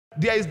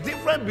there is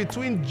difference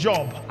between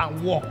job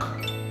and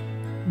work.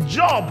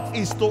 Job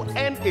is to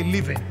earn a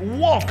living.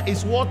 Work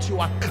is what you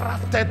are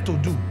crafted to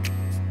do.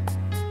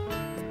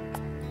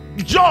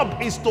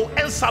 Job is to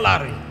earn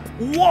salary.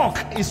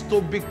 Work is to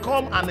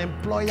become an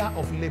employer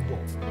of labor.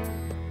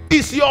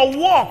 It's your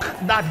work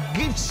that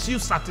gives you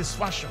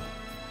satisfaction,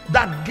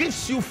 that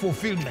gives you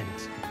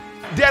fulfillment.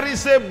 There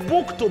is a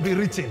book to be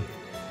written.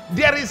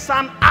 There is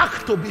an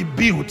ark to be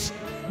built.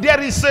 There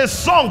is a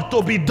song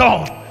to be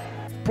done.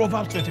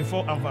 Proverbs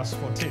 24 and verse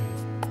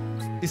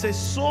 14. It says,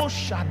 so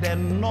shall the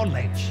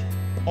knowledge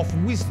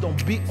of wisdom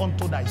be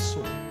unto thy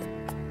soul.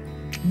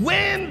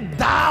 When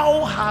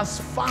thou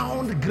hast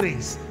found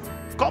grace.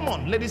 Come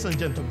on, ladies and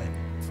gentlemen.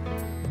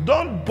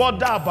 Don't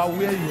bother about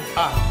where you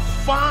are.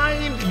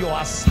 Find your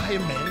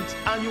assignment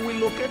and you will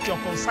locate your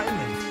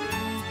consignment.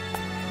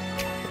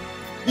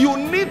 You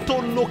need to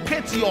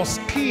locate your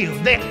skill,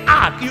 the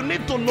art. You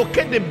need to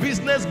locate the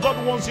business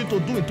God wants you to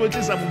do in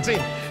 2017.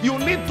 You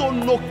need to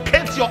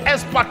locate your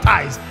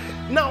expertise.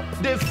 Now,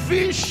 the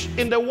fish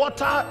in the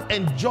water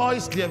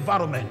enjoys the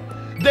environment.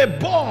 The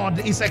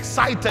bird is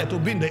excited to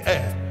be in the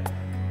air.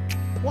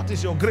 What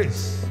is your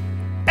grace?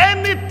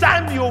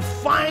 Anytime you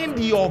find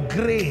your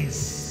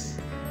grace,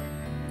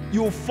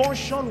 you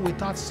function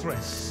without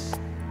stress.